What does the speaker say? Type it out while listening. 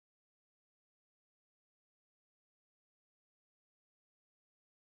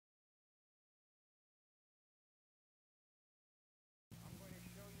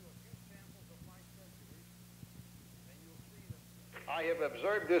I have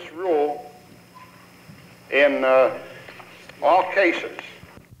observed this rule in all cases.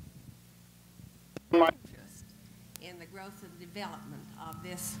 In the growth and development of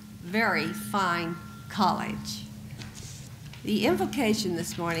this very fine college. The invocation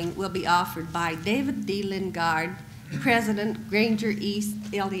this morning will be offered by David D. Lingard, President, Granger East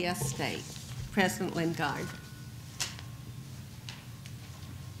LDS State. President Lingard.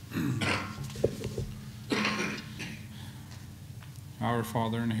 Our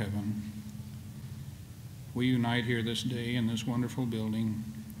Father in heaven, we unite here this day in this wonderful building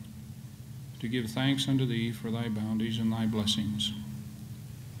to give thanks unto Thee for Thy bounties and Thy blessings.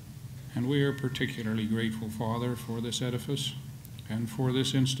 And we are particularly grateful, Father, for this edifice and for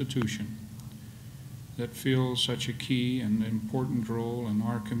this institution that fills such a key and important role in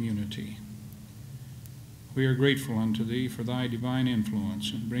our community. We are grateful unto Thee for Thy divine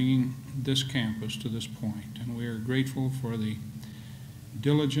influence in bringing this campus to this point, and we are grateful for the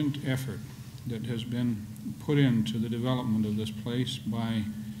diligent effort that has been put into the development of this place by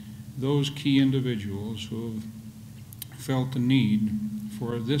those key individuals who have felt the need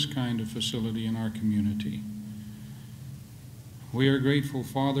for this kind of facility in our community. We are grateful,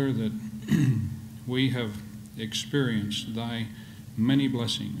 Father, that we have experienced Thy many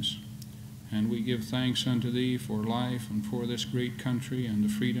blessings, and we give thanks unto Thee for life and for this great country and the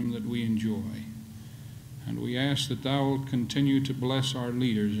freedom that we enjoy. And we ask that Thou wilt continue to bless our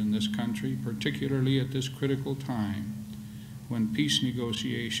leaders in this country, particularly at this critical time when peace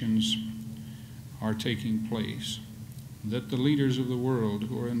negotiations are taking place, that the leaders of the world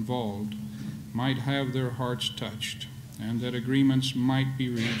who are involved might have their hearts touched, and that agreements might be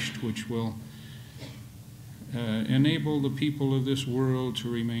reached which will enable the people of this world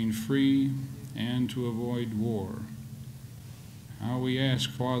to remain free and to avoid war. Now we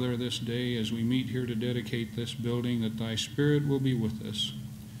ask, Father, this day as we meet here to dedicate this building, that Thy Spirit will be with us,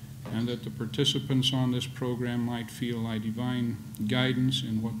 and that the participants on this program might feel Thy divine guidance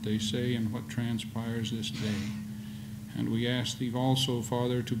in what they say and what transpires this day. And we ask Thee also,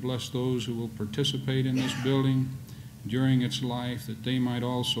 Father, to bless those who will participate in this building during its life, that they might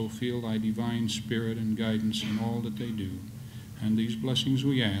also feel Thy divine Spirit and guidance in all that they do. And these blessings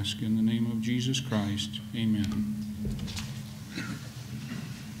we ask in the name of Jesus Christ. Amen.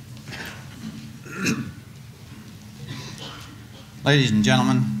 Ladies and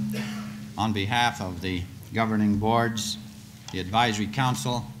gentlemen, on behalf of the governing boards, the advisory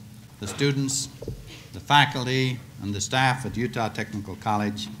council, the students, the faculty, and the staff at Utah Technical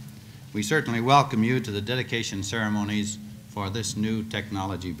College, we certainly welcome you to the dedication ceremonies for this new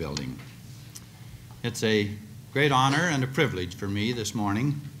technology building. It's a great honor and a privilege for me this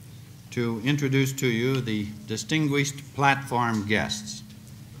morning to introduce to you the distinguished platform guests.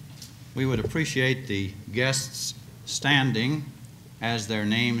 We would appreciate the guests standing as their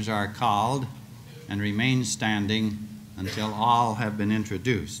names are called and remain standing until all have been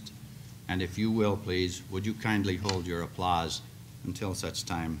introduced. And if you will, please, would you kindly hold your applause until such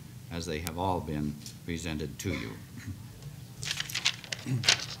time as they have all been presented to you.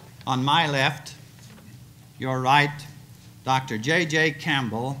 On my left, your right, Dr. J.J.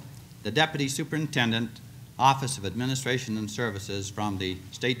 Campbell, the Deputy Superintendent, Office of Administration and Services from the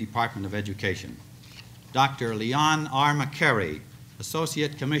State Department of Education. Dr. Leon R. McCary,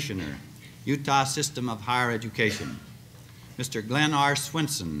 Associate Commissioner, Utah System of Higher Education. Mr. Glenn R.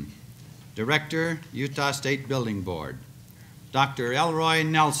 Swinson, Director, Utah State Building Board. Dr. Elroy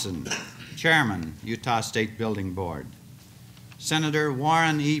Nelson, Chairman, Utah State Building Board. Senator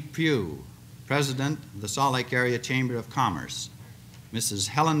Warren E. Pugh, President of the Salt Lake Area Chamber of Commerce. Mrs.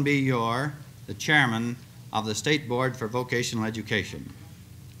 Helen B. Yore, the Chairman of the State Board for Vocational Education.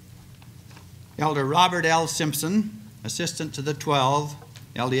 Elder Robert L. Simpson, Assistant to the 12,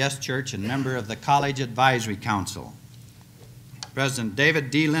 LDS Church and member of the College Advisory Council. President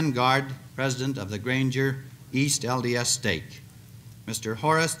David D. Lingard, President of the Granger East LDS Stake. Mr.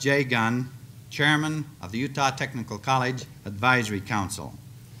 Horace J. Gunn, Chairman of the Utah Technical College Advisory Council.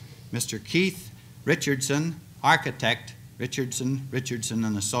 Mr. Keith Richardson, Architect, Richardson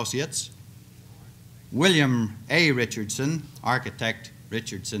and Associates. William A. Richardson, Architect,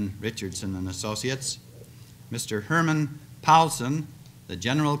 Richardson and Associates. Mr. Herman Paulson, the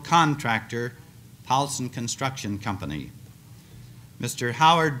General Contractor, Paulson Construction Company. Mr.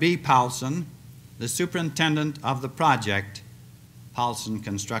 Howard B. Paulson, the Superintendent of the project, Paulson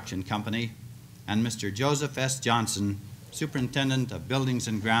Construction Company, and Mr. Joseph S. Johnson, Superintendent of Buildings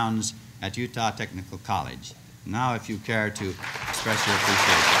and Grounds at Utah Technical College. Now, if you care to express your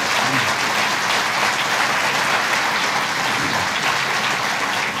appreciation.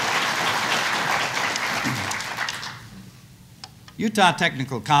 Utah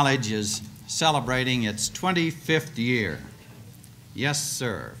Technical College is celebrating its 25th year. Yes,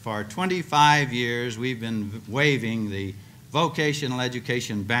 sir. For 25 years, we've been waving the vocational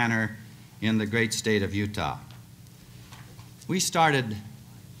education banner in the great state of Utah. We started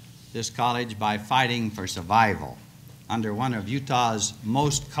this college by fighting for survival under one of Utah's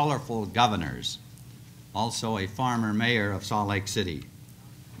most colorful governors, also a former mayor of Salt Lake City,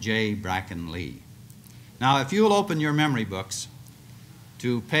 J. Bracken Lee. Now, if you'll open your memory books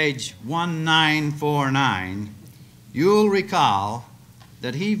to page 1949, you'll recall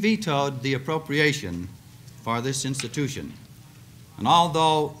that he vetoed the appropriation for this institution. And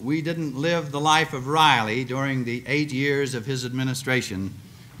although we didn't live the life of Riley during the 8 years of his administration,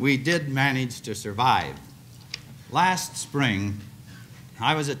 we did manage to survive. Last spring,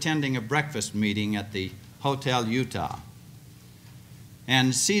 I was attending a breakfast meeting at the Hotel Utah,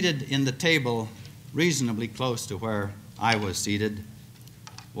 and seated in the table reasonably close to where I was seated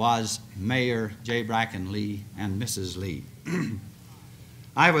was Mayor J. Bracken Lee and Mrs. Lee.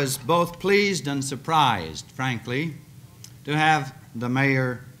 I was both pleased and surprised, frankly, to have the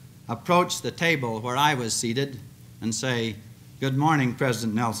mayor approach the table where I was seated and say, "Good morning,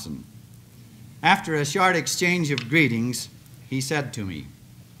 President Nelson." After a short exchange of greetings, he said to me,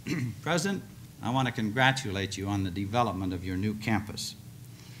 "President, I want to congratulate you on the development of your new campus."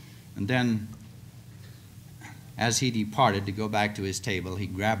 And then, as he departed to go back to his table, he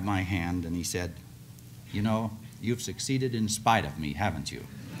grabbed my hand and he said, "You know, you've succeeded in spite of me, haven't you?"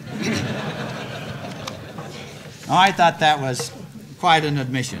 Now, I thought that was quite an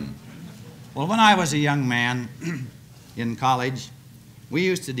admission. Well, when I was a young man in college, we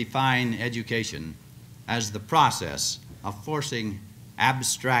used to define education as the process of forcing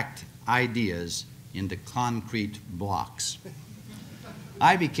abstract ideas into concrete blocks.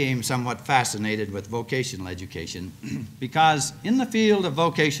 I became somewhat fascinated with vocational education because in the field of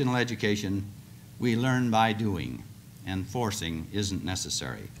vocational education, we learn by doing, and forcing isn't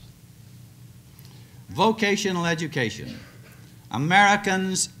necessary. Vocational education,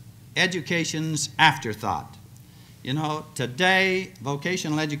 Americans' education's afterthought. You know, today,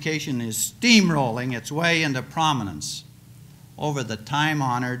 vocational education is steamrolling its way into prominence over the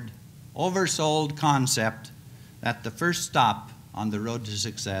time-honored, oversold concept that the first stop on the road to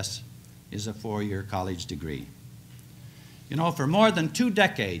success is a 4-year college degree. You know, for more than 2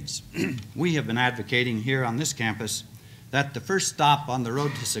 decades, we have been advocating here on this campus that the first stop on the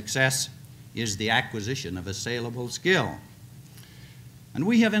road to success is the acquisition of a saleable skill. And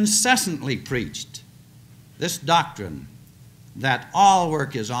we have incessantly preached this doctrine that all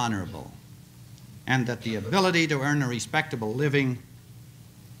work is honorable and that the ability to earn a respectable living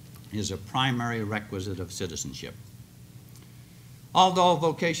is a primary requisite of citizenship. Although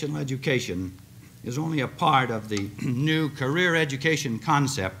vocational education is only a part of the new career education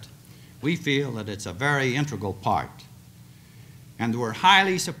concept, we feel that it's a very integral part. And we're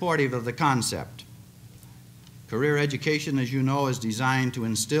highly supportive of the concept. Career education, as you know, is designed to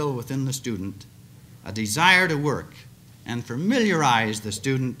instill within the student a desire to work and familiarize the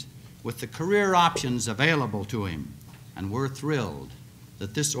student with the career options available to him. And we're thrilled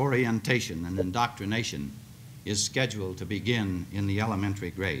that this orientation and indoctrination is scheduled to begin in the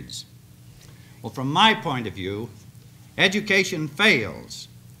elementary grades. Well, from my point of view, education fails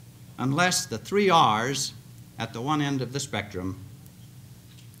unless the 3 R's at the one end of the spectrum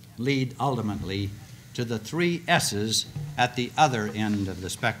lead ultimately to the 3 S's at the other end of the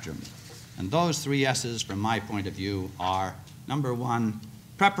spectrum. And those 3 S's, from my point of view, are, number 1,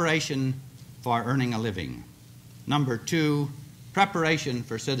 preparation for earning a living. Number 2, preparation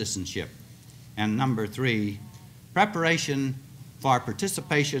for citizenship. And number 3, preparation for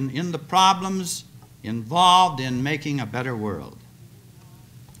participation in the problems involved in making a better world.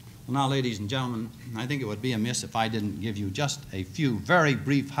 Well, now, ladies and gentlemen, I think it would be amiss if I didn't give you just a few very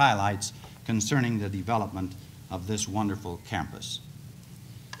brief highlights concerning the development of this wonderful campus.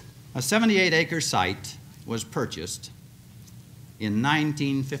 A 78-acre site was purchased in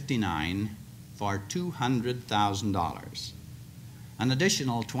 1959 for $200,000. An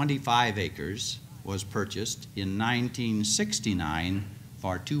additional 25 acres was purchased in 1969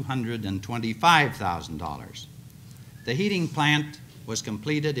 for $225,000. The heating plant was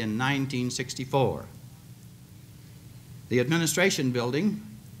completed in 1964. The administration building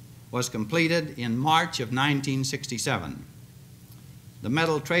was completed in March of 1967. The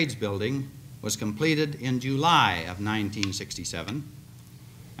metal trades building was completed in July of 1967,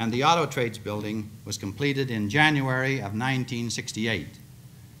 and the auto trades building was completed in January of 1968.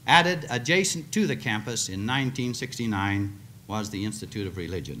 Added adjacent to the campus in 1969 was the Institute of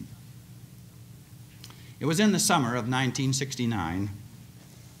Religion. It was in the summer of 1969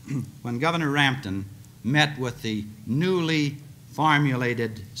 when Governor Rampton met with the newly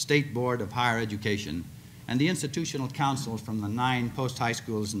formulated State Board of Higher Education and the institutional councils from the 9 post-high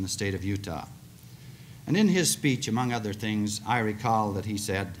schools in the state of Utah. And in his speech, among other things, I recall that he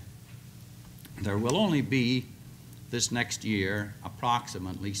said, there will only be this next year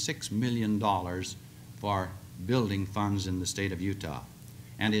approximately $6 million for building funds in the state of Utah.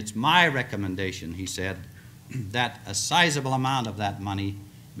 And it's my recommendation, he said, that a sizable amount of that money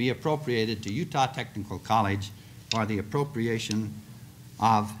be appropriated to Utah Technical College for the appropriation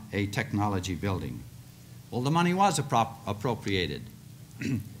of a technology building. Well, the money was appropriated,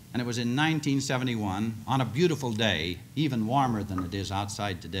 and it was in 1971, on a beautiful day, even warmer than it is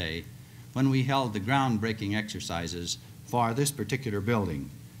outside today, when we held the groundbreaking exercises for this particular building.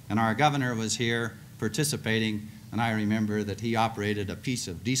 And our governor was here participating, and I remember that he operated a piece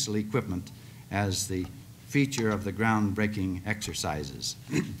of diesel equipment as the feature of the groundbreaking exercises.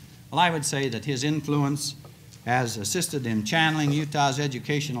 Well, I would say that his influence has assisted in channeling Utah's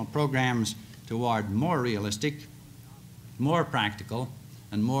educational programs toward more realistic, more practical,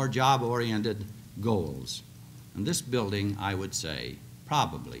 and more job-oriented goals. And this building, I would say,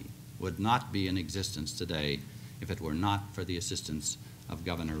 probably would not be in existence today if it were not for the assistance of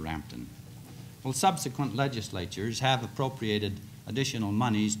Governor Rampton. Well, subsequent legislatures have appropriated additional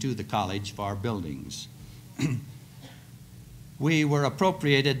monies to the college for buildings. We were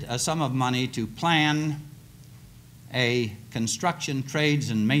appropriated a sum of money to plan a construction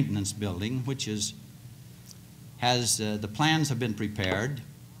trades and maintenance building, which the plans have been prepared.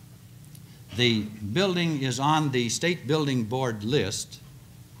 The building is on the State Building Board list.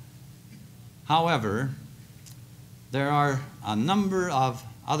 However, there are a number of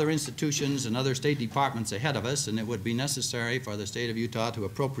other institutions and other state departments ahead of us, and it would be necessary for the state of Utah to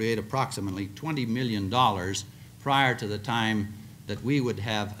appropriate approximately $20 million prior to the time that we would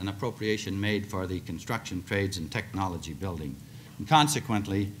have an appropriation made for the construction trades and technology building. And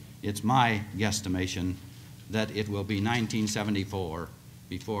consequently, it's my guesstimation that it will be 1974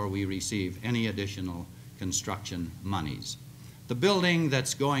 before we receive any additional construction monies. The building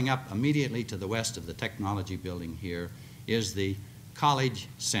that's going up immediately to the west of the technology building here is the College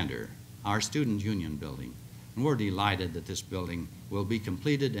Center, our student union building. And we're delighted that this building will be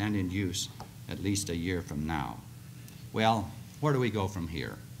completed and in use at least a year from now. Well, where do we go from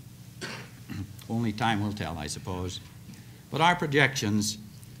here? Only time will tell, I suppose. But our projections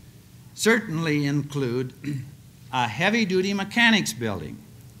certainly include a heavy-duty mechanics building.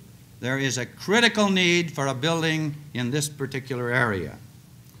 There is a critical need for a building in this particular area.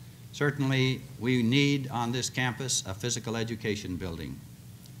 Certainly, we need on this campus a physical education building,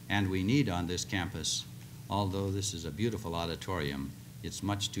 and we need on this campus, although this is a beautiful auditorium, it's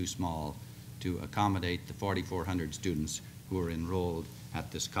much too small to accommodate the 4,400 students who are enrolled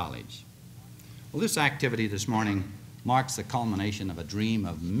at this college. Well, this activity this morning marks the culmination of a dream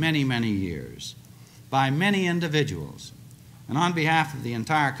of many, many years by many individuals. And on behalf of the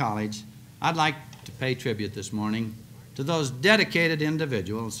entire college, I'd like to pay tribute this morning to those dedicated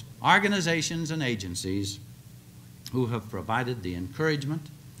individuals, organizations, and agencies who have provided the encouragement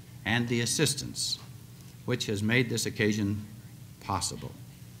and the assistance which has made this occasion possible.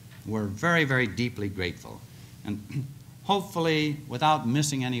 We're very, very deeply grateful. And hopefully, without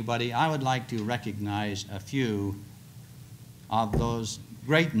missing anybody, I would like to recognize a few of those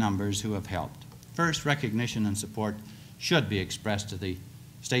great numbers who have helped. First, recognition and support should be expressed to the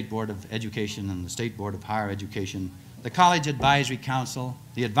State Board of Education and the State Board of Higher Education, the College Advisory Council,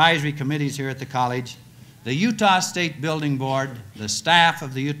 the advisory committees here at the college, the Utah State Building Board, the staff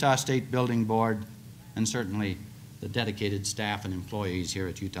of the Utah State Building Board, and certainly the dedicated staff and employees here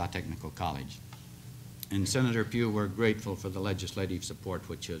at Utah Technical College. And Senator Pugh, we're grateful for the legislative support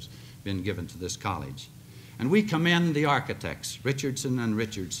which has been given to this college. And we commend the architects, Richardson and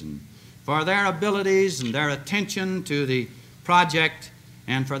Richardson, for their abilities and their attention to the project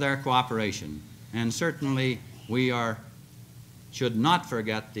and for their cooperation. And certainly we should not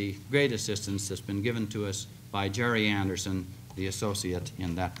forget the great assistance that's been given to us by Jerry Anderson, the associate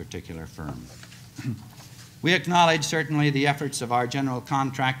in that particular firm. We acknowledge certainly the efforts of our general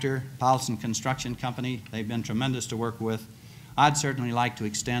contractor, Paulson Construction Company. They've been tremendous to work with. I'd certainly like to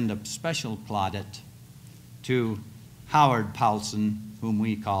extend a special plaudit to Howard Paulson, whom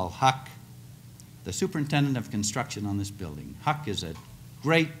we call Huck, the superintendent of construction on this building. Huck is a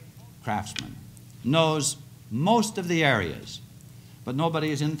great craftsman, knows most of the areas, but nobody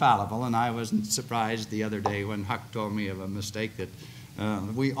is infallible, and I wasn't surprised the other day when Huck told me of a mistake that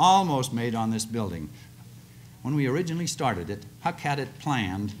we almost made on this building. When we originally started it, Huck had it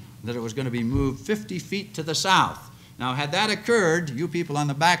planned that it was going to be moved 50 feet to the south. Now, had that occurred, you people on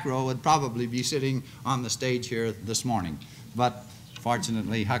the back row would probably be sitting on the stage here this morning. But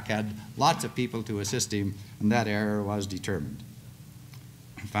fortunately, Huck had lots of people to assist him, and that error was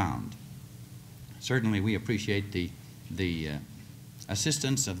found. Certainly, we appreciate the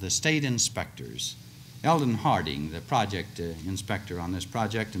assistance of the state inspectors, Eldon Harding, the project inspector on this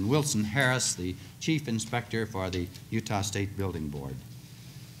project, and Wilson Harris, the chief inspector for the Utah State Building Board.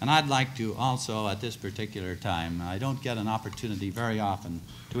 And I'd like to also, at this particular time, I don't get an opportunity very often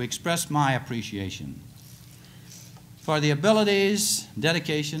to express my appreciation for the abilities,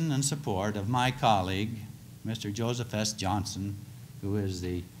 dedication, and support of my colleague, Mr. Joseph S. Johnson, who is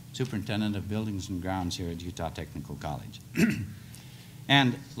the superintendent of buildings and grounds here at Utah Technical College.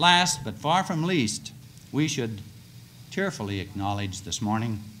 And last but far from least, we should tearfully acknowledge this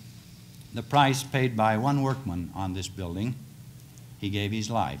morning the price paid by one workman on this building. He gave his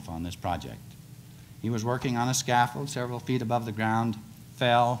life on this project. He was working on a scaffold several feet above the ground,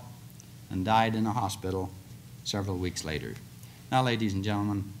 fell, and died in a hospital several weeks later. Now, ladies and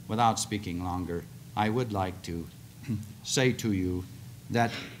gentlemen, without speaking longer, I would like to say to you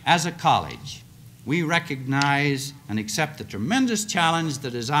that as a college, we recognize and accept the tremendous challenge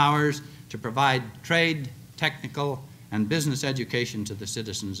that is ours to provide trade, technical, and business education to the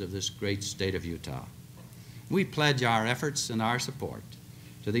citizens of this great state of Utah. We pledge our efforts and our support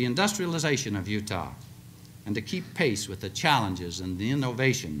to the industrialization of Utah and to keep pace with the challenges and the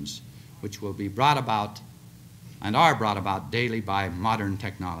innovations which will be brought about and are brought about daily by modern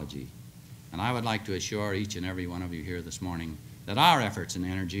technology. And I would like to assure each and every one of you here this morning that our efforts and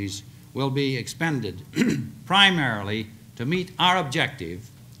energies will be expended primarily to meet our objective,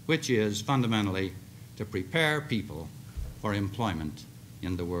 which is fundamentally to prepare people for employment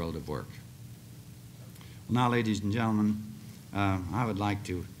in the world of work. Now, ladies and gentlemen, I would like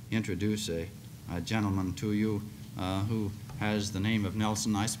to introduce a gentleman to you who has the name of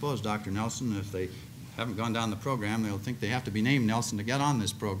Nelson. I suppose, Dr. Nelson, if they haven't gone down the program, they'll think they have to be named Nelson to get on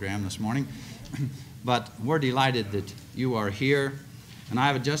this program this morning. But we're delighted that you are here. And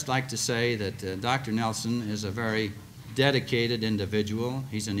I would just like to say that Dr. Nelson is a very dedicated individual.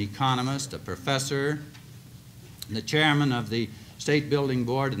 He's an economist, a professor, the chairman of the State Building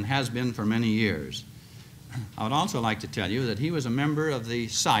Board, and has been for many years. I would also like to tell you that he was a member of the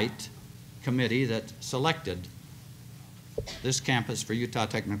site committee that selected this campus for Utah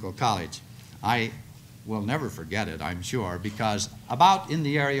Technical College. I will never forget it, I'm sure, because about in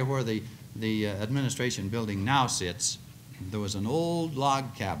the area where the administration building now sits, there was an old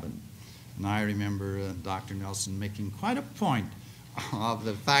log cabin. And I remember Dr. Nelson making quite a point of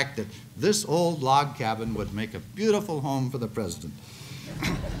the fact that this old log cabin would make a beautiful home for the president.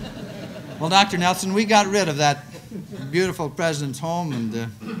 Well, Dr. Nelson, we got rid of that beautiful president's home, and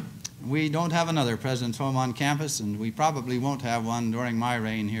we don't have another president's home on campus, and we probably won't have one during my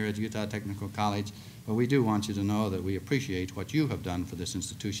reign here at Utah Technical College. But we do want you to know that we appreciate what you have done for this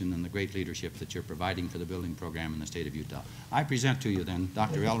institution and the great leadership that you're providing for the building program in the state of Utah. I present to you then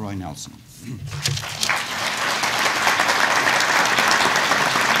Dr. Elroy Nelson.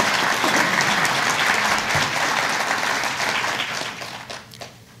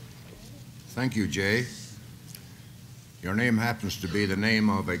 Thank you, Jay. Your name happens to be the name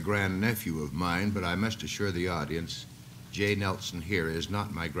of a grandnephew of mine, but I must assure the audience, Jay Nelson here is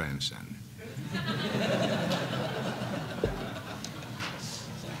not my grandson.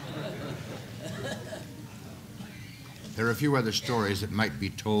 There are a few other stories that might be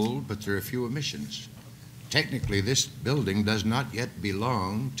told, but there are a few omissions. Technically, this building does not yet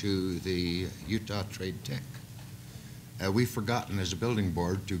belong to the Utah Trade Tech. We've forgotten as a building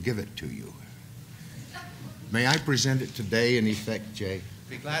board to give it to you. May I present it today in effect, Jay?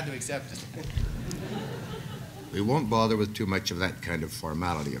 Be glad to accept it. We won't bother with too much of that kind of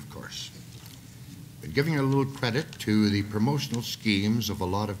formality, of course. But giving a little credit to the promotional schemes of a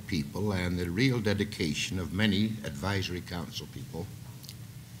lot of people and the real dedication of many advisory council people,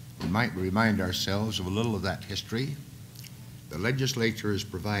 we might remind ourselves of a little of that history. The legislature has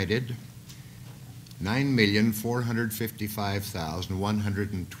provided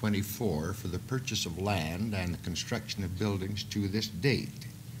 $9,455,124 for the purchase of land and the construction of buildings to this date.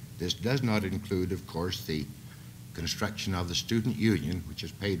 This does not include, of course, the construction of the student union, which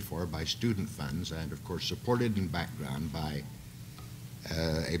is paid for by student funds and, of course, supported in background by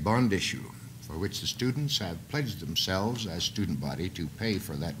a bond issue for which the students have pledged themselves as student body to pay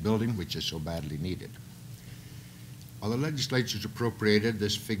for that building, which is so badly needed. While the legislature's appropriated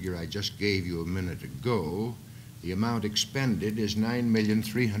this figure I just gave you a minute ago, The amount expended is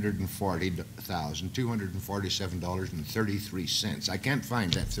 $9,340,247.33. I can't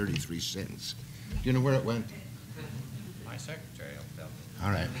find that 33 cents. Do you know where it went? My secretary will tell me. All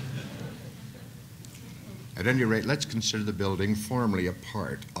right. At any rate, let's consider the building formally a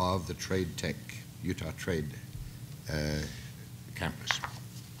part of the Trade Tech, Utah Trade campus.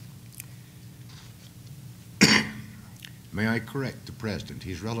 May I correct the president?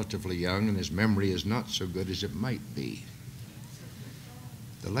 He's relatively young and his memory is not so good as it might be.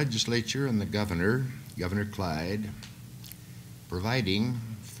 The legislature and the governor, Governor Clyde, providing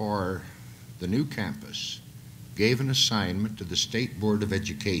for the new campus, gave an assignment to the State Board of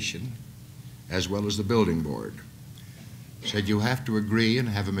Education as well as the Building Board. Said you have to agree and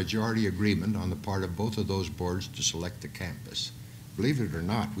have a majority agreement on the part of both of those boards to select the campus. Believe it or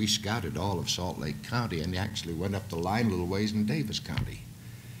not, we scouted all of Salt Lake County and actually went up the line a little ways in Davis County.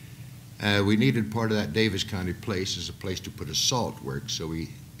 We needed part of that Davis County place as a place to put a salt works, so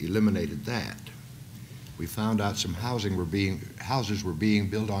we eliminated that. We found out some houses were being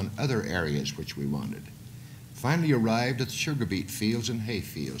built on other areas which we wanted. Finally arrived at the sugar beet fields and hay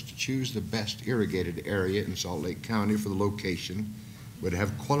fields to choose the best irrigated area in Salt Lake County for the location, would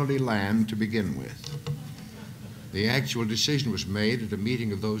have quality land to begin with. The actual decision was made at a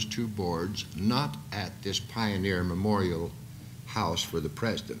meeting of those two boards, not at this Pioneer Memorial House for the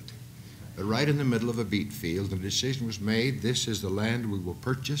president, but right in the middle of a beet field. The decision was made, this is the land we will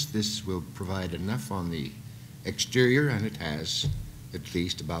purchase, this will provide enough on the exterior, and it has at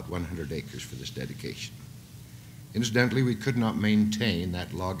least about 100 acres for this dedication. Incidentally, we could not maintain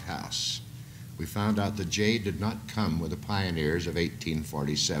that log house. We found out the J did not come with the pioneers of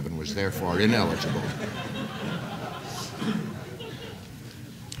 1847, was therefore ineligible.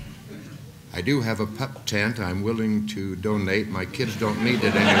 I do have a pup tent I'm willing to donate. My kids don't need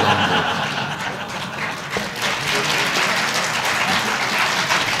it any longer.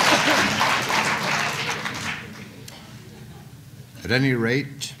 At any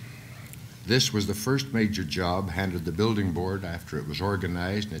rate, this was the first major job handed the building board after it was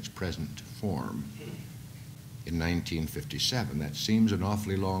organized in its present form in 1957. That seems an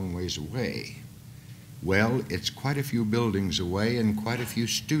awfully long ways away. Well, it's quite a few buildings away and quite a few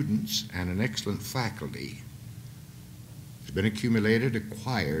students and an excellent faculty has been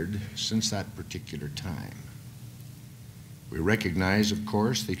acquired since that particular time. We recognize, of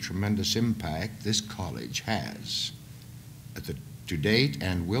course, the tremendous impact this college has to date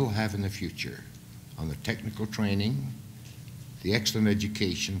and will have in the future on the technical training, the excellent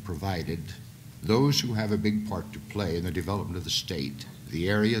education provided, those who have a big part to play in the development of the state, the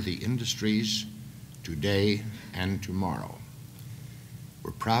area, the industries, today and tomorrow.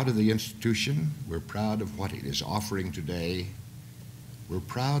 We're proud of the institution. We're proud of what it is offering today. We're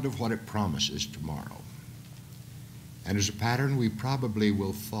proud of what it promises tomorrow. And as a pattern, we probably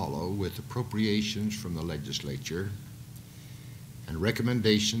will follow with appropriations from the legislature and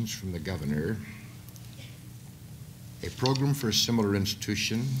recommendations from the governor, a program for a similar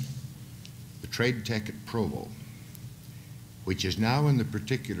institution, the Trade Tech at Provo, which is now in the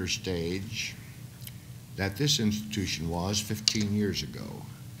particular stage that this institution was 15 years ago,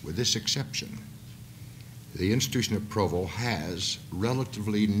 with this exception. The institution at Provo has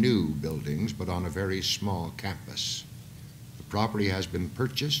relatively new buildings, but on a very small campus. The property has been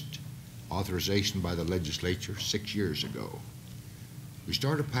purchased, authorization by the legislature 6 years ago. We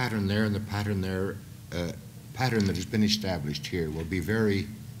start a pattern there, and the pattern that has been established here will be very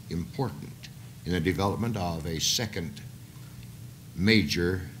important in the development of a second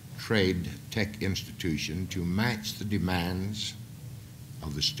major trade tech institution to match the demands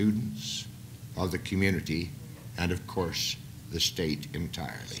of the students, of the community, and of course the state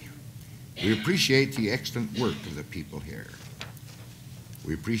entirely. We appreciate the excellent work of the people here.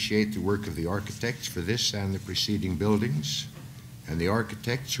 We appreciate the work of the architects for this and the preceding buildings, and the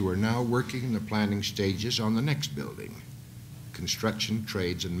architects who are now working in the planning stages on the next building, construction,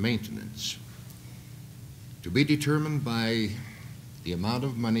 trades, and maintenance. To be determined by the amount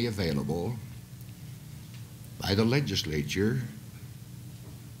of money available by the legislature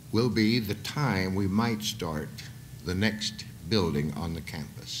will be the time we might start the next building on the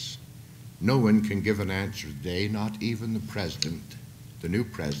campus. No one can give an answer today, not even the president, the new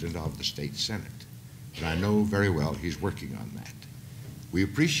president of the state senate. But I know very well he's working on that. We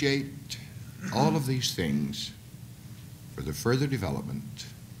appreciate all of these things for the further development,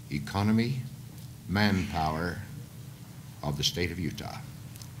 economy, manpower of the state of Utah.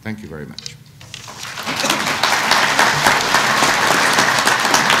 Thank you very much.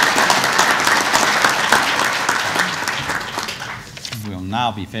 We'll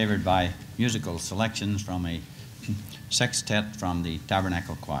now be favored by musical selections from a sextet from the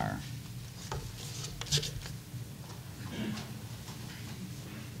Tabernacle Choir.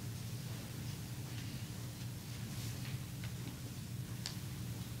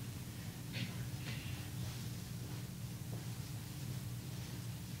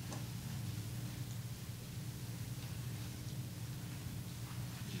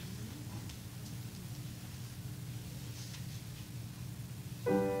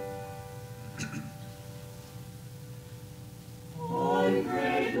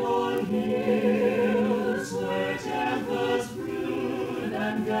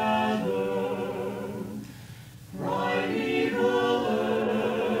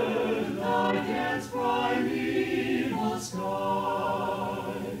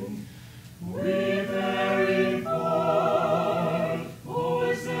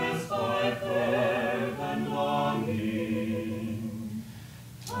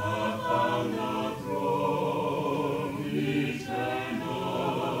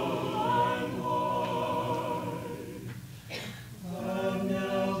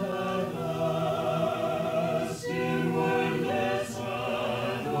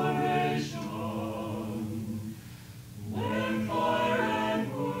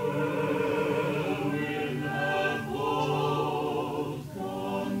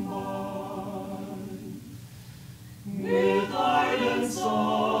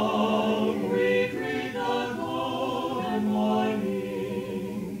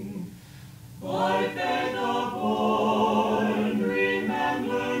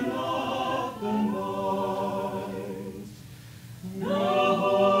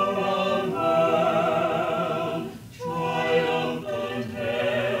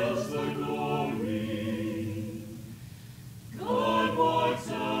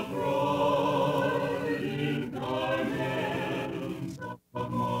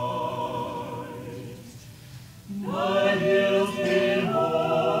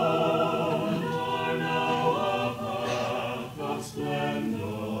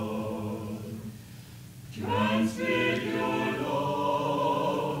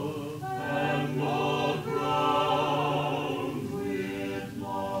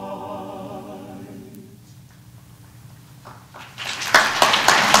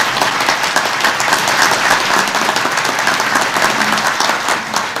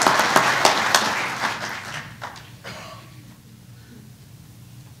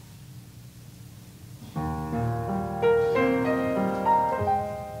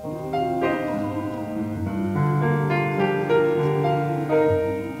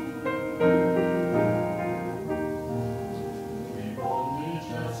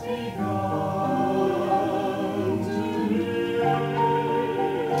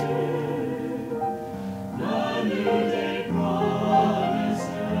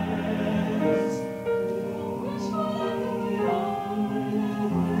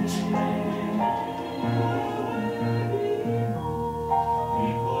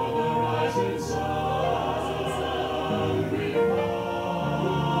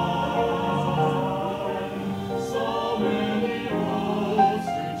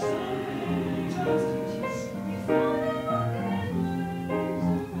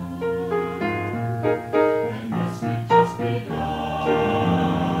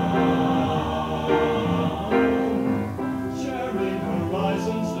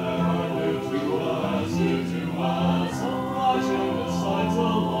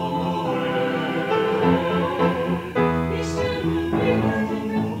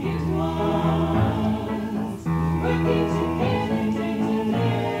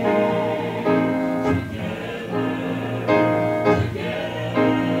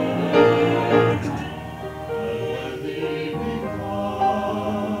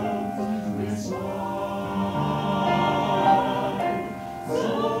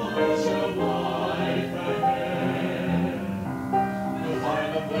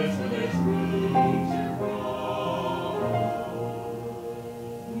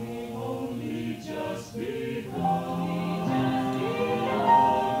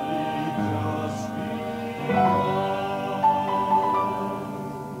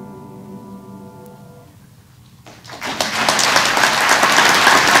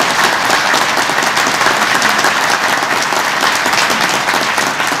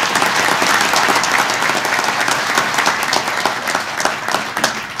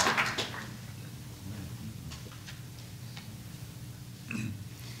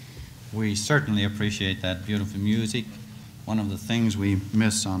 We certainly appreciate that beautiful music. One of the things we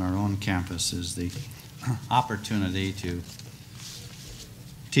miss on our own campus is the opportunity to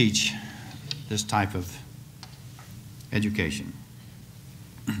teach this type of education.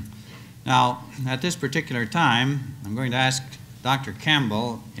 Now, at this particular time, I'm going to ask Dr.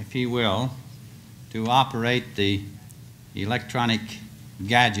 Campbell, if he will, to operate the electronic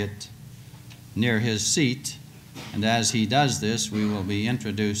gadget near his seat. And as he does this, we will be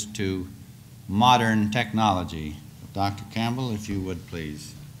introduced to modern technology. Dr. Campbell, if you would,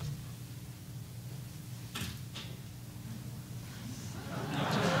 please.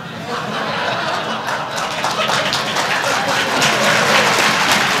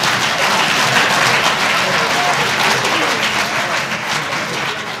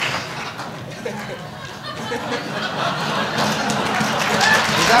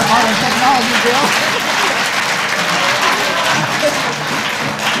 Is that modern technology, Bill?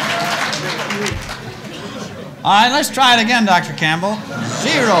 All right, let's try it again, Dr. Campbell. 0.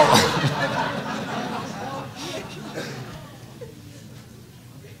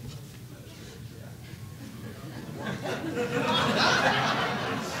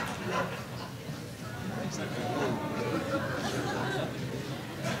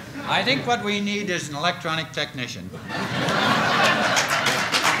 I think what we need is an electronic technician.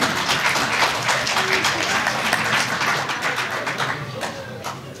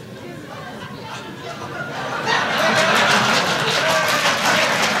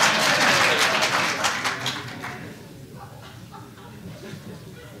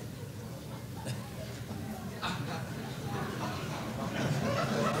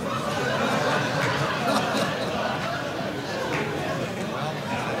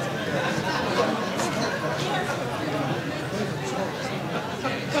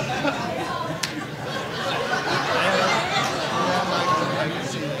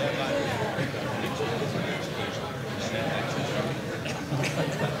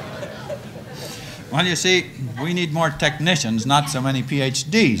 Well, you see, we need more technicians, not so many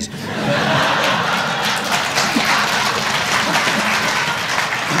PhDs.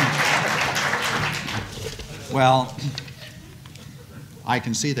 Well, I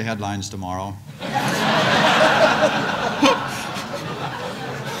can see the headlines tomorrow.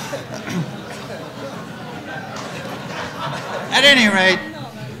 At any rate,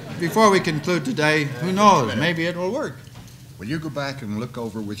 before we conclude today, who knows, maybe it will work. Will you go back and look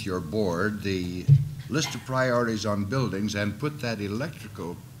over with your board the list of priorities on buildings and put that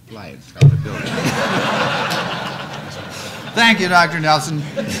electrical appliance on the building? Thank you, Dr. Nelson.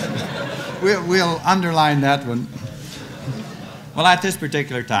 We'll underline that one. Well, at this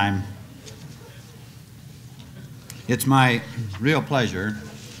particular time, it's my real pleasure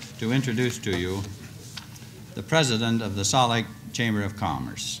to introduce to you the President of the Salt Lake Chamber of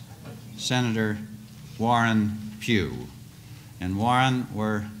Commerce, Senator Warren Pugh. And Warren,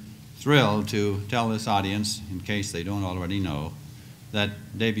 we're thrilled to tell this audience, in case they don't already know, that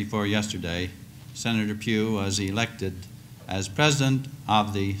day before yesterday, Senator Pugh was elected as President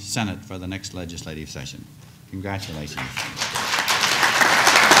of the Senate for the next legislative session. Congratulations.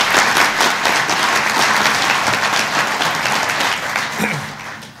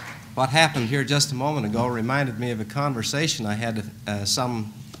 What happened here just a moment ago reminded me of a conversation I had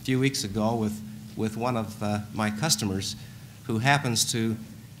some few weeks ago with one of my customers who happens to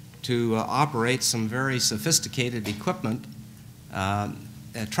operate some very sophisticated equipment,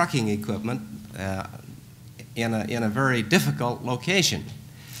 trucking equipment, in a very difficult location.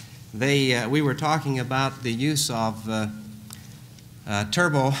 We were talking about the use of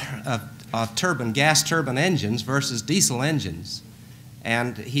gas turbine engines versus diesel engines.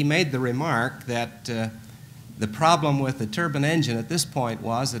 And he made the remark that the problem with the turbine engine at this point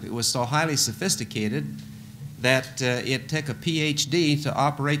was that it was so highly sophisticated that it took a PhD to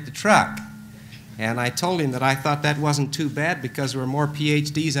operate the truck. And I told him that I thought that wasn't too bad because there were more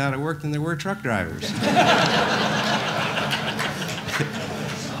PhDs out of work than there were truck drivers.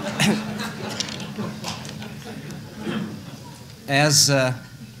 As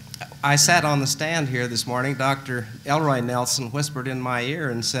I sat on the stand here this morning, Dr. Elroy Nelson whispered in my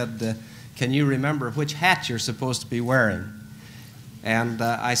ear and said, "Can you remember which hat you're supposed to be wearing?" And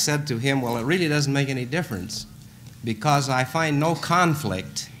I said to him, "Well, it really doesn't make any difference because I find no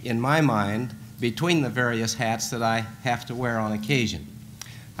conflict in my mind between the various hats that I have to wear on occasion.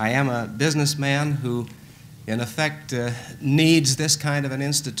 I am a businessman who, in effect, needs this kind of an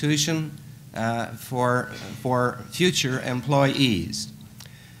institution for future employees.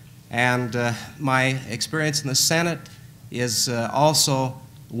 And my experience in the Senate is also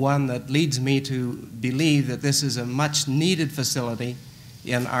one that leads me to believe that this is a much needed facility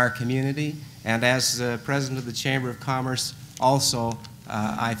in our community. And as President of the Chamber of Commerce, also,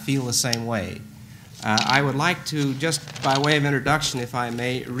 I feel the same way. I would like to, just by way of introduction, if I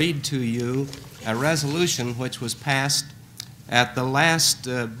may, read to you a resolution which was passed at the last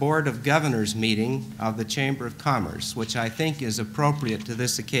Board of Governors meeting of the Chamber of Commerce, which I think is appropriate to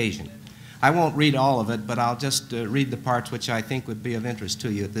this occasion. I won't read all of it, but I'll just read the parts which I think would be of interest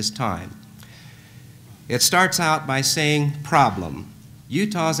to you at this time. It starts out by saying, problem.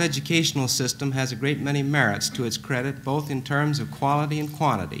 Utah's educational system has a great many merits to its credit, both in terms of quality and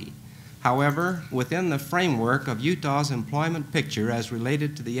quantity. However, within the framework of Utah's employment picture as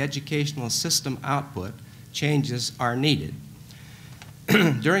related to the educational system output, changes are needed.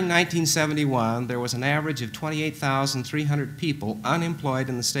 During 1971, there was an average of 28,300 people unemployed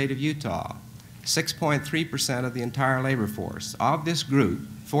in the state of Utah, 6.3% of the entire labor force. Of this group,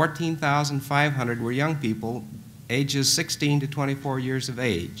 14,500 were young people ages 16 to 24 years of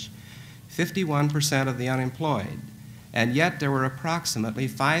age, 51% of the unemployed. And yet there were approximately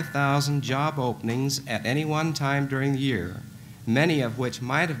 5,000 job openings at any one time during the year, many of which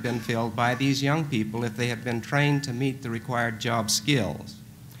might have been filled by these young people if they had been trained to meet the required job skills.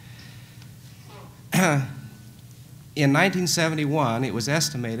 In 1971, it was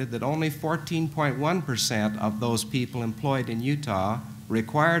estimated that only 14.1% of those people employed in Utah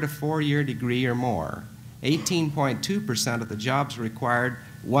required a 4-year degree or more. 18.2% of the jobs required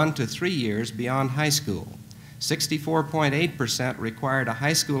 1 to 3 years beyond high school. 64.8% required a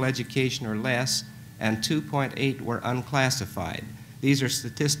high school education or less, and 2.8 were unclassified. These are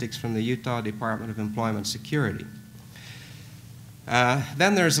statistics from the Utah Department of Employment Security.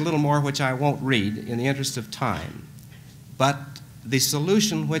 Then there's a little more which I won't read in the interest of time. But the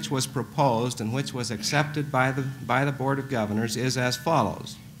solution which was proposed and which was accepted by the Board of Governors is as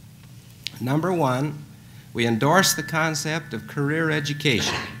follows. Number one, we endorse the concept of career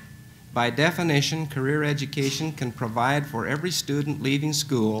education. By definition, career education can provide for every student leaving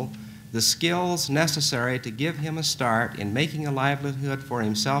school the skills necessary to give him a start in making a livelihood for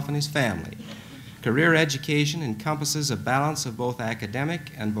himself and his family. Career education encompasses a balance of both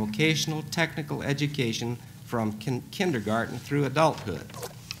academic and vocational technical education from kindergarten through adulthood.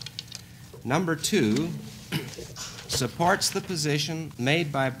 Number two, supports the position made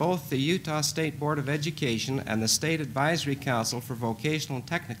by both the Utah State Board of Education and the State Advisory Council for Vocational and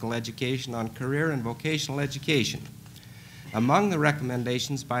Technical Education on career and vocational education. Among the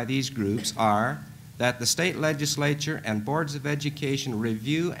recommendations by these groups are that the state legislature and boards of education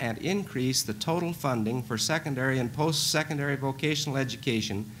review and increase the total funding for secondary and post-secondary vocational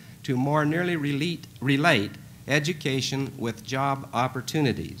education to more nearly relate education with job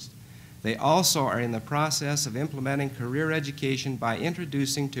opportunities. They also are in the process of implementing career education by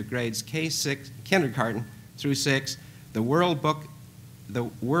introducing to grades K-6, kindergarten through 6, the World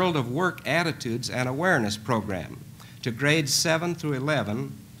of Work Attitudes and Awareness program, to grades 7 through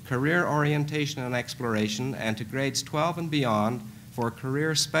 11, career orientation and exploration, and to grades 12 and beyond for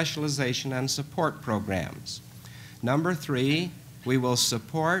career specialization and support programs. Number three, we will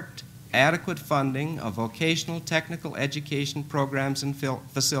support adequate funding of vocational technical education programs and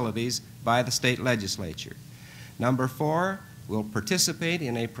facilities by the state legislature. Number four, we'll participate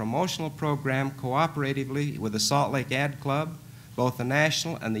in a promotional program cooperatively with the Salt Lake Ad Club, both the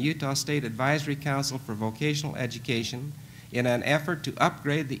National and the Utah State Advisory Council for Vocational Education, in an effort to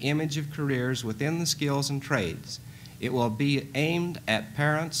upgrade the image of careers within the skills and trades. It will be aimed at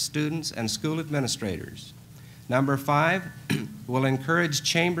parents, students, and school administrators. Number five, we'll encourage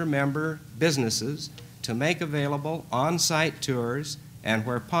chamber member businesses to make available on-site tours and,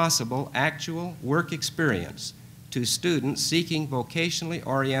 where possible, actual work experience to students seeking vocationally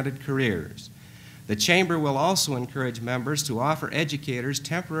oriented careers. The Chamber will also encourage members to offer educators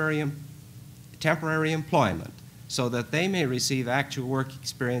temporary employment so that they may receive actual work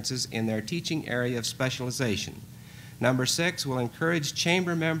experiences in their teaching area of specialization. Number six, will encourage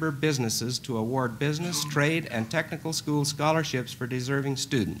Chamber member businesses to award business, trade, and technical school scholarships for deserving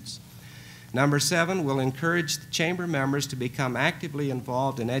students. Number seven, will encourage the Chamber members to become actively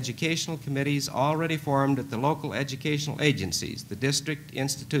involved in educational committees already formed at the local educational agencies, the district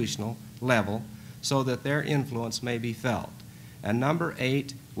institutional level, so that their influence may be felt. And number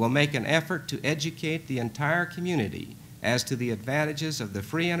eight, will make an effort to educate the entire community as to the advantages of the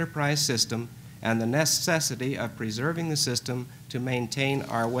free enterprise system and the necessity of preserving the system to maintain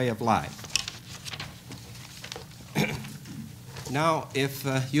our way of life. Now, if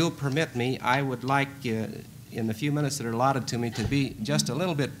you'll permit me, I would like, in the few minutes that are allotted to me, to be just a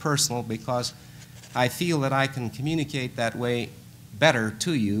little bit personal, because I feel that I can communicate that way better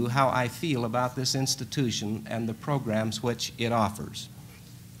to you how I feel about this institution and the programs which it offers.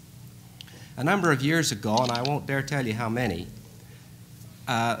 A number of years ago, and I won't dare tell you how many,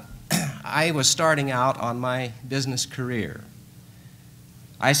 I was starting out on my business career.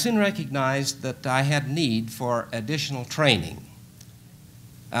 I soon recognized that I had need for additional training.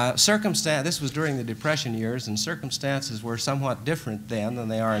 This was during the Depression years, and circumstances were somewhat different then than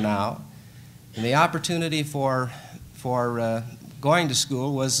they are now. And the opportunity for going to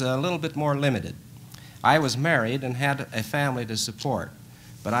school was a little bit more limited. I was married and had a family to support,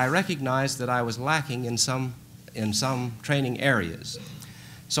 but I recognized that I was lacking in some training areas.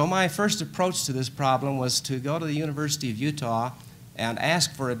 So my first approach to this problem was to go to the University of Utah and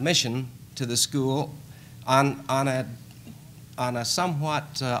ask for admission to the school on a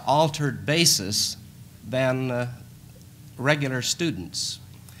somewhat altered basis than regular students.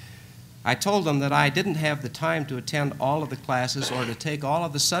 I told them that I didn't have the time to attend all of the classes or to take all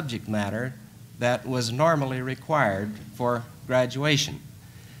of the subject matter that was normally required for graduation.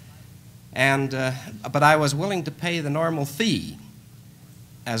 But I was willing to pay the normal fee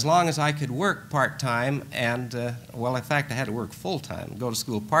as long as I could work part-time and, well, in fact, I had to work full-time, go to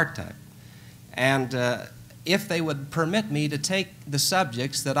school part-time. And if they would permit me to take the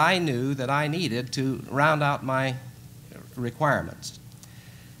subjects that I knew that I needed to round out my requirements.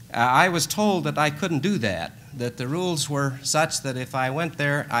 I was told that I couldn't do that, that the rules were such that if I went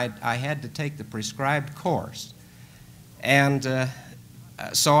there, I had to take the prescribed course. And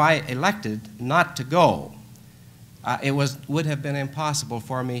so I elected not to go. It would have been impossible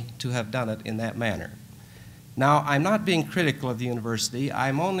for me to have done it in that manner. Now, I'm not being critical of the university.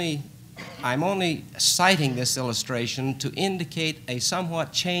 I'm only citing this illustration to indicate a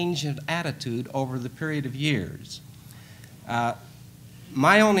somewhat change in attitude over the period of years.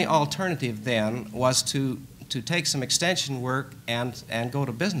 My only alternative then was to take some extension work and go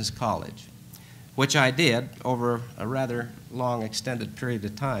to business college, which I did over a rather long extended period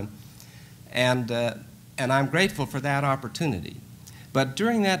of time. And I'm grateful for that opportunity. But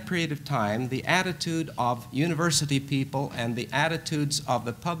during that period of time, the attitude of university people and the attitudes of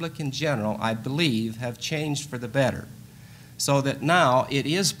the public in general, I believe, have changed for the better. So that now it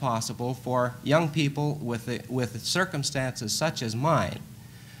is possible for young people with circumstances such as mine,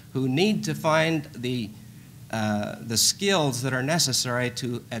 who need to find the skills that are necessary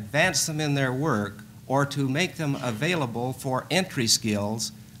to advance them in their work or to make them available for entry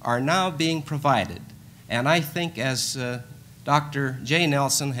skills, are now being provided. And I think, as Dr. J.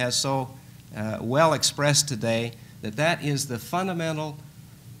 Nelson has so well expressed today, that is the fundamental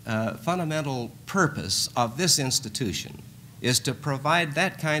purpose of this institution, is to provide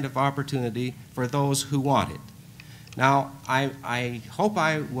that kind of opportunity for those who want it. Now, I hope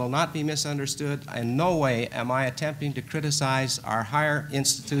I will not be misunderstood. In no way am I attempting to criticize our higher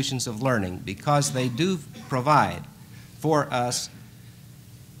institutions of learning, because they do provide for us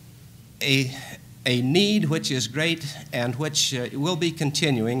a need which is great and which will be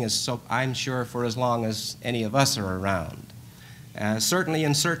continuing, I'm sure, for as long as any of us are around. Certainly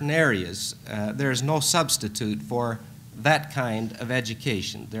in certain areas, there is no substitute for that kind of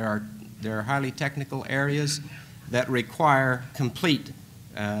education. There are highly technical areas that require complete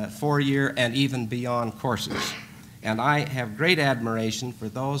four-year and even beyond courses. And I have great admiration for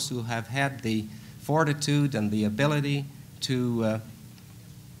those who have had the fortitude and the ability to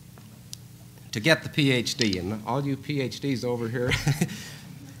get the PhD. And all you PhDs over here,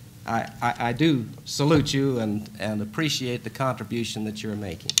 I do salute you and appreciate the contribution that you're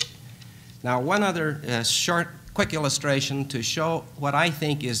making. Now, one other quick illustration to show what I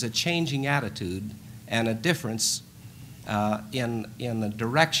think is a changing attitude and a difference in the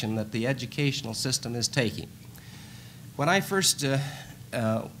direction that the educational system is taking. When I first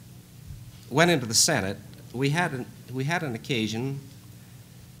went into the Senate, we had an occasion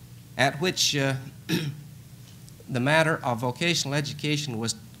at which the matter of vocational education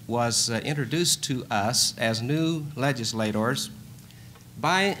was introduced to us as new legislators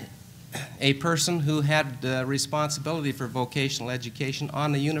by a person who had responsibility for vocational education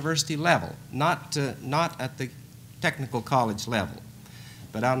on the university level, not at the technical college level,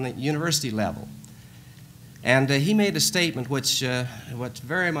 but on the university level. And he made a statement which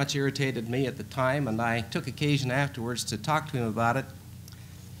very much irritated me at the time, and I took occasion afterwards to talk to him about it.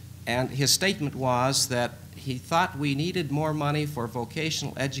 And his statement was that he thought we needed more money for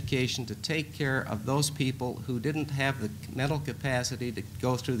vocational education to take care of those people who didn't have the mental capacity to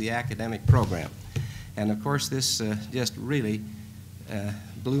go through the academic program. And of course, this just really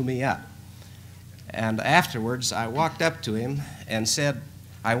blew me up. And afterwards, I walked up to him and said,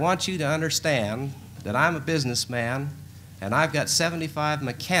 I want you to understand that I'm a businessman and I've got 75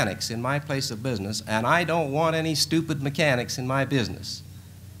 mechanics in my place of business, and I don't want any stupid mechanics in my business.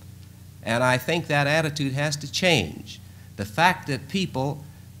 And I think that attitude has to change. The fact that people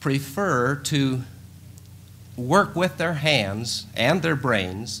prefer to work with their hands and their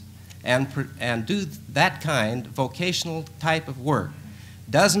brains and do that kind of vocational type of work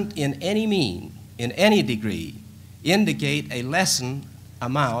doesn't in any degree, indicate a lessened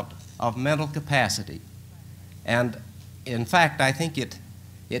amount of mental capacity. And in fact, I think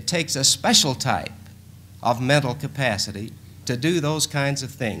it takes a special type of mental capacity to do those kinds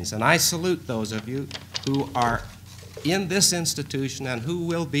of things. And I salute those of you who are in this institution and who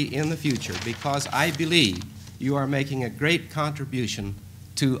will be in the future, because I believe you are making a great contribution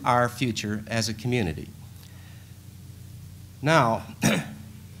to our future as a community. Now,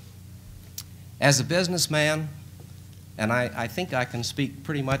 as a businessman, and I think I can speak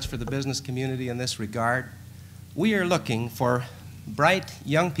pretty much for the business community in this regard, we are looking for bright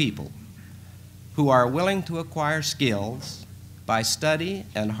young people who are willing to acquire skills by study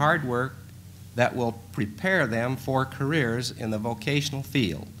and hard work that will prepare them for careers in the vocational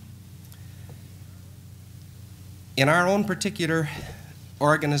field. In our own particular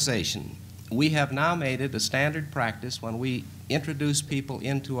organization, we have now made it a standard practice when we introduce people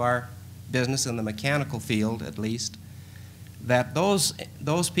into our business in the mechanical field, at least, that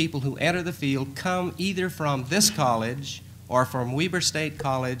those people who enter the field come either from this college or from Weber State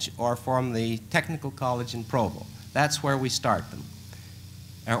College or from the Technical College in Provo. That's where we start them,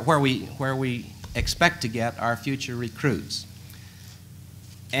 where we expect to get our future recruits.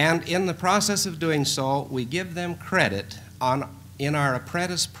 And in the process of doing so, we give them credit in our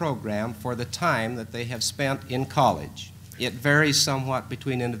apprentice program for the time that they have spent in college. It varies somewhat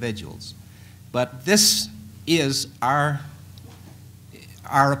between individuals, but this is our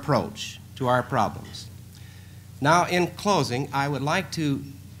approach to our problems. Now, in closing, I would like to,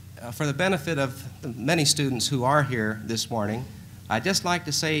 for the benefit of the many students who are here this morning, I'd just like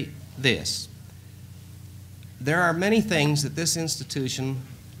to say this. There are many things that this institution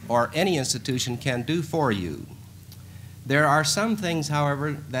or any institution can do for you. There are some things,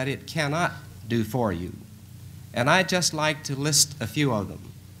 however, that it cannot do for you, and I'd just like to list a few of them.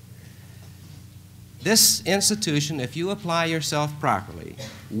 This institution, if you apply yourself properly,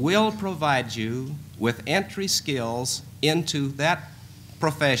 will provide you with entry skills into that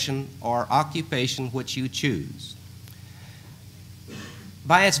profession or occupation which you choose.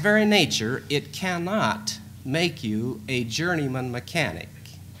 By its very nature, it cannot make you a journeyman mechanic.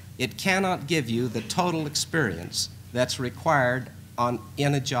 It cannot give you the total experience that's required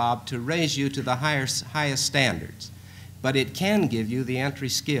in a job to raise you to the highest standards, but it can give you the entry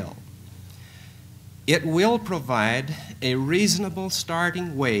skill. It will provide a reasonable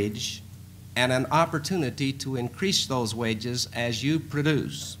starting wage and an opportunity to increase those wages as you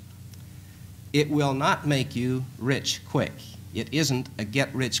produce. It will not make you rich quick. It isn't a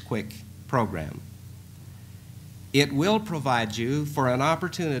get-rich-quick program. It will provide you for an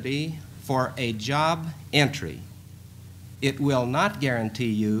opportunity for a job entry. It will not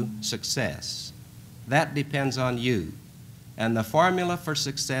guarantee you success. That depends on you. And the formula for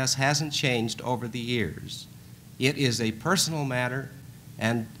success hasn't changed over the years. It is a personal matter,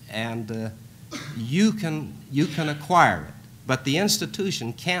 and you can acquire it, but the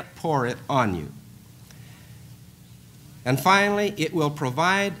institution can't pour it on you. And finally, it will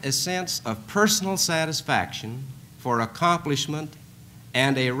provide a sense of personal satisfaction for accomplishment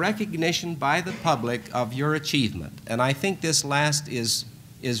and a recognition by the public of your achievement. And I think this last is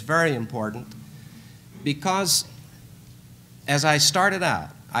very important, because as I started out,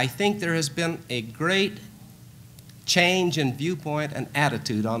 I think there has been a great change in viewpoint and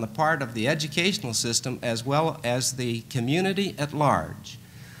attitude on the part of the educational system as well as the community at large,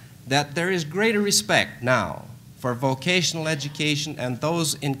 that there is greater respect now for vocational education and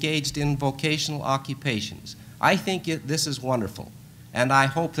those engaged in vocational occupations. I think this is wonderful, and I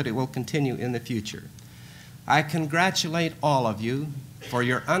hope that it will continue in the future. I congratulate all of you for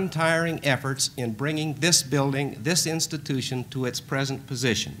your untiring efforts in bringing this building, this institution, to its present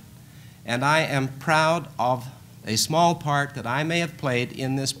position. And I am proud of a small part that I may have played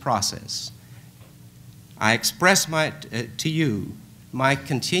in this process. I express to you my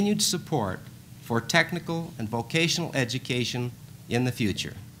continued support for technical and vocational education in the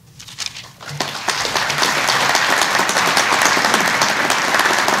future.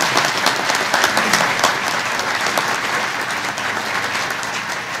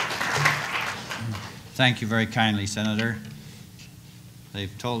 Thank you very kindly, Senator.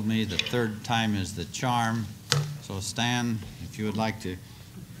 They've told me the third time is the charm. So Stan, if you would like to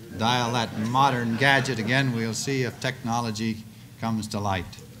dial that modern gadget again, we'll see if technology comes to light.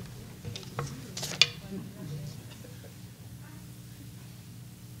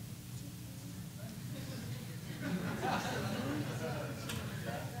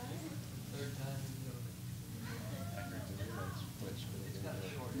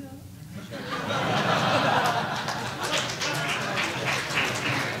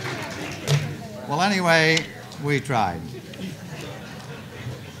 Well, anyway, we tried.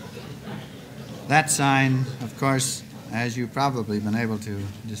 That sign, of course, as you've probably been able to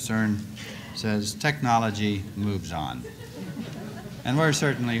discern, says technology moves on. And we're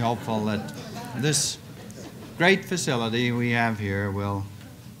certainly hopeful that this great facility we have here will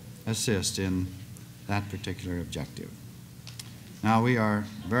assist in that particular objective. Now, we are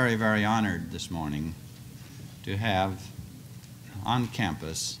very, very honored this morning to have on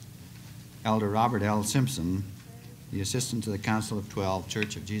campus Elder Robert L. Simpson, the Assistant to the Council of 12,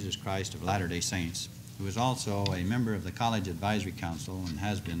 Church of Jesus Christ of Latter-day Saints, who is also a member of the College Advisory Council and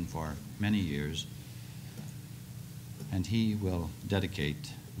has been for many years, and he will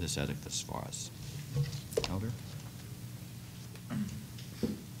dedicate this edifice for us. Elder?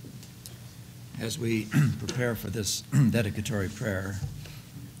 As we prepare for this dedicatory prayer,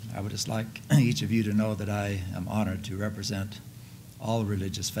 I would just like each of you to know that I am honored to represent all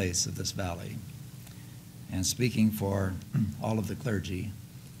religious faiths of this valley. And speaking for all of the clergy,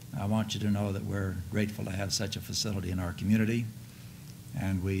 I want you to know that we're grateful to have such a facility in our community,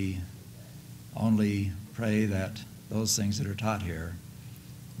 and we only pray that those things that are taught here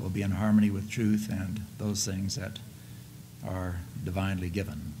will be in harmony with truth and those things that are divinely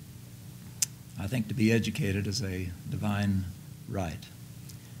given. I think to be educated is a divine right,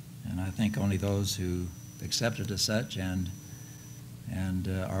 and I think only those who accept it as such and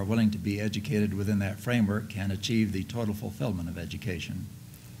are willing to be educated within that framework can achieve the total fulfillment of education.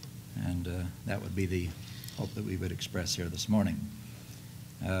 And that would be the hope that we would express here this morning.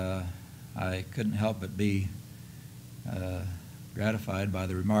 I couldn't help but be gratified by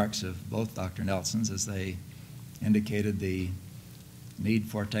the remarks of both Dr. Nelsons as they indicated the need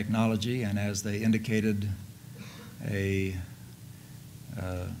for technology and as they indicated a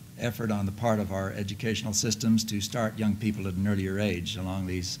effort on the part of our educational systems to start young people at an earlier age along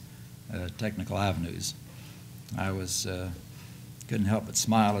these technical avenues. I couldn't help but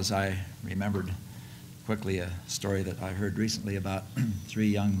smile as I remembered quickly a story that I heard recently about 3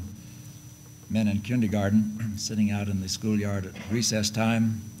 young men in kindergarten sitting out in the schoolyard at recess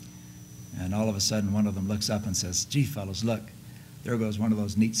time, and all of a sudden one of them looks up and says, "Gee, fellows, look, there goes one of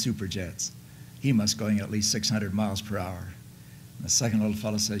those neat super jets. He must going at least 600 miles per hour. And the second little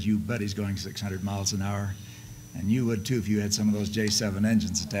fellow says, "You bet he's going 600 miles an hour. And you would too if you had some of those J7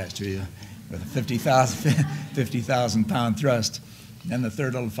 engines attached to you with a 50,000 pound thrust." Then the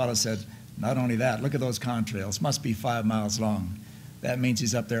third little fellow said, "Not only that, look at those contrails. Must be 5 miles long. That means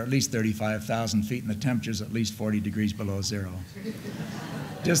he's up there at least 35,000 feet and the temperature's at least 40 degrees below zero."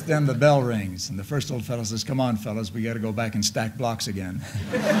 Just then the bell rings, and the first little fellow says, "Come on, fellas, we got to go back and stack blocks again."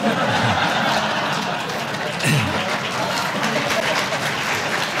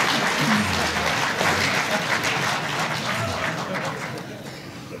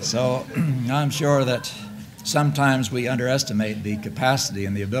 So I'm sure that sometimes we underestimate the capacity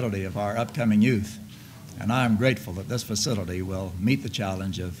and the ability of our upcoming youth, and I'm grateful that this facility will meet the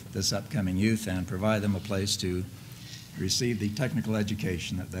challenge of this upcoming youth and provide them a place to receive the technical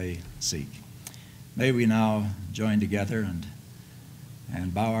education that they seek. May we now join together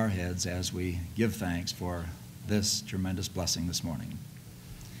and bow our heads as we give thanks for this tremendous blessing this morning.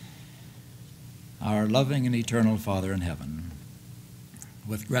 Our loving and eternal Father in heaven,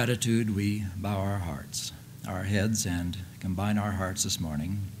 with gratitude we bow our heads and combine our hearts this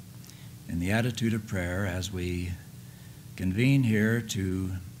morning in the attitude of prayer as we convene here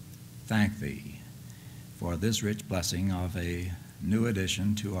to thank Thee for this rich blessing of a new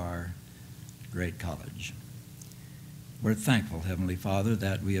addition to our great college. We're thankful, Heavenly Father,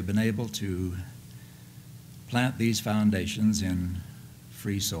 that we have been able to plant these foundations in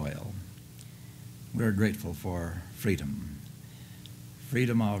free soil. We're grateful for freedom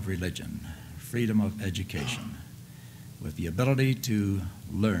of religion, freedom of education, with the ability to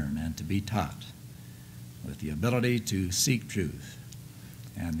learn and to be taught, with the ability to seek truth,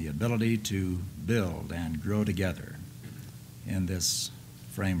 and the ability to build and grow together in this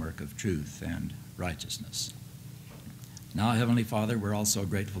framework of truth and righteousness. Now, Heavenly Father, we're also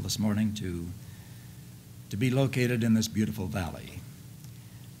grateful this morning to be located in this beautiful valley.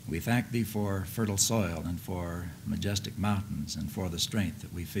 We thank Thee for fertile soil and for majestic mountains and for the strength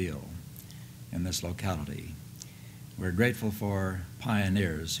that we feel in this locality. We're grateful for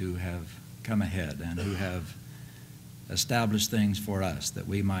pioneers who have come ahead and who have established things for us that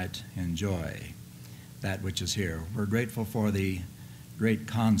we might enjoy that which is here. We're grateful for the great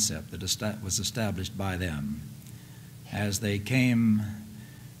concept that was established by them as they came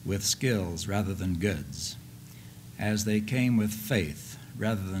with skills rather than goods, as they came with faith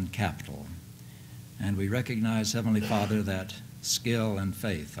rather than capital. And we recognize, Heavenly Father, that skill and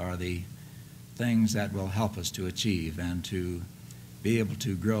faith are the things that will help us to achieve and to be able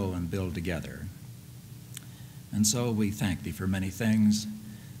to grow and build together. And so we thank Thee for many things,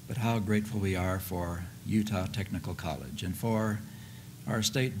 but how grateful we are for Utah Technical College and for our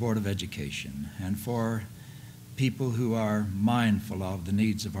State Board of Education and for people who are mindful of the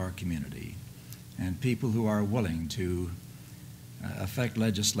needs of our community and people who are willing to affect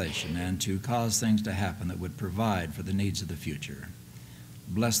legislation and to cause things to happen that would provide for the needs of the future.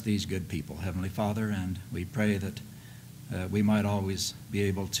 Bless these good people, Heavenly Father, and we pray that we might always be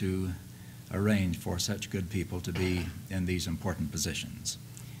able to arrange for such good people to be in these important positions.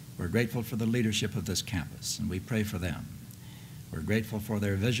 We're grateful for the leadership of this campus, and we pray for them. We're grateful for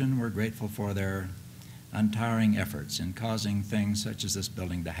their vision. We're grateful for their untiring efforts in causing things such as this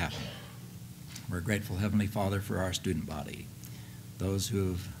building to happen. We're grateful, Heavenly Father, for our student body, those who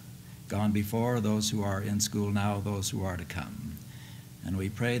have gone before, those who are in school now, those who are to come. And we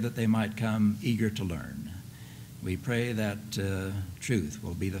pray that they might come eager to learn. We pray that truth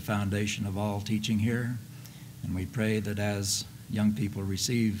will be the foundation of all teaching here. And we pray that as young people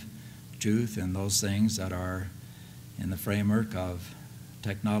receive truth in those things that are in the framework of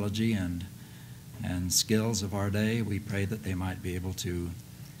technology and skills of our day, we pray that they might be able to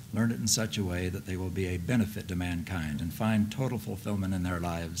learn it in such a way that they will be a benefit to mankind and find total fulfillment in their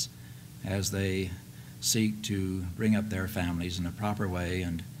lives as they seek to bring up their families in a proper way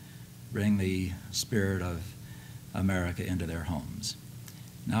and bring the spirit of America into their homes.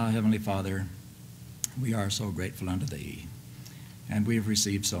 Now, Heavenly Father, we are so grateful unto Thee, and we have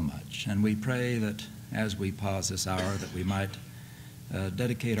received so much. And we pray that as we pause this hour that we might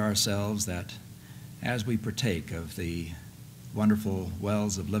dedicate ourselves, that as we partake of the wonderful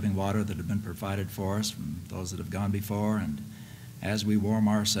wells of living water that have been provided for us from those that have gone before, and as we warm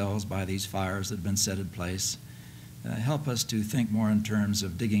ourselves by these fires that have been set in place, help us to think more in terms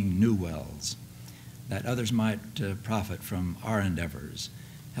of digging new wells, that others might profit from our endeavors.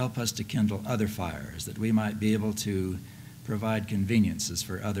 Help us to kindle other fires, that we might be able to provide conveniences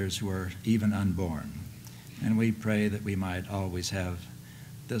for others who are even unborn. And we pray that we might always have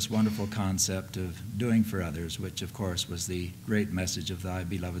this wonderful concept of doing for others, which of course was the great message of Thy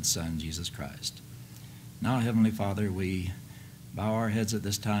beloved Son, Jesus Christ. Now, Heavenly Father, we bow our heads at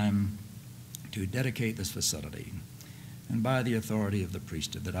this time to dedicate this facility. And by the authority of the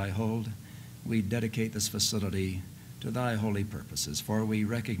priesthood that I hold, we dedicate this facility to Thy holy purposes, for we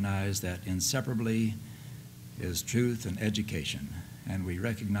recognize that inseparably is truth and education, and we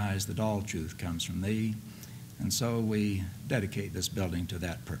recognize that all truth comes from Thee, and so we dedicate this building to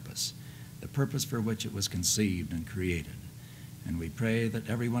that purpose, the purpose for which it was conceived and created. And we pray that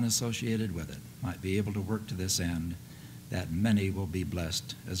everyone associated with it might be able to work to this end, that many will be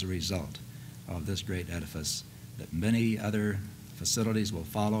blessed as a result of this great edifice, that many other facilities will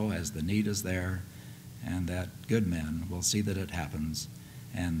follow as the need is there, and that good men will see that it happens.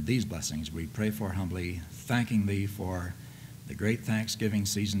 And these blessings we pray for humbly, thanking Thee for the great Thanksgiving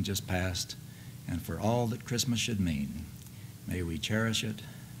season just past and for all that Christmas should mean. May we cherish it.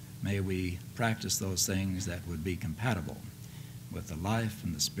 May we practice those things that would be compatible with the life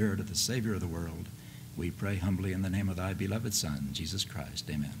and the spirit of the Savior of the world. We pray humbly in the name of Thy beloved Son, Jesus Christ.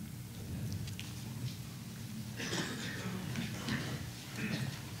 Amen.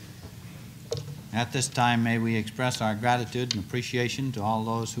 At this time, may we express our gratitude and appreciation to all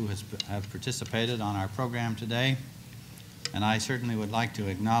those who have participated on our program today. And I certainly would like to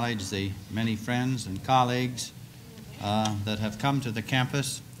acknowledge the many friends and colleagues that have come to the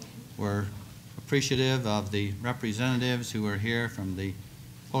campus. We're appreciative of the representatives who are here from the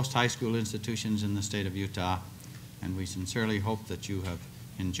post-high school institutions in the state of Utah, and we sincerely hope that you have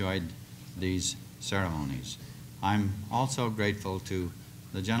enjoyed these ceremonies. I'm also grateful to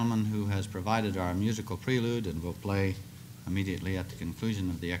the gentleman who has provided our musical prelude and will play immediately at the conclusion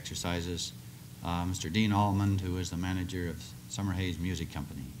of the exercises, Mr. Dean Almond, who is the manager of Summer Hayes Music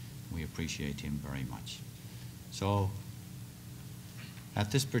Company. We appreciate him very much. So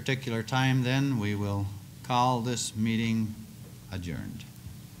at this particular time, then, we will call this meeting adjourned.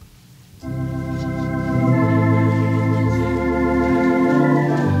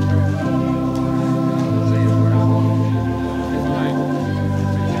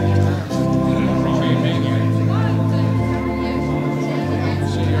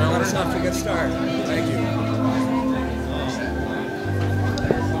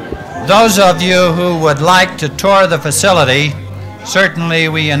 Those of you who would like to tour the facility, certainly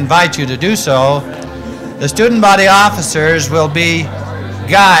we invite you to do so. The student body officers will be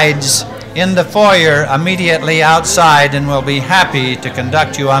guides in the foyer immediately outside and will be happy to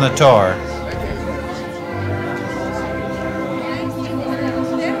conduct you on a tour.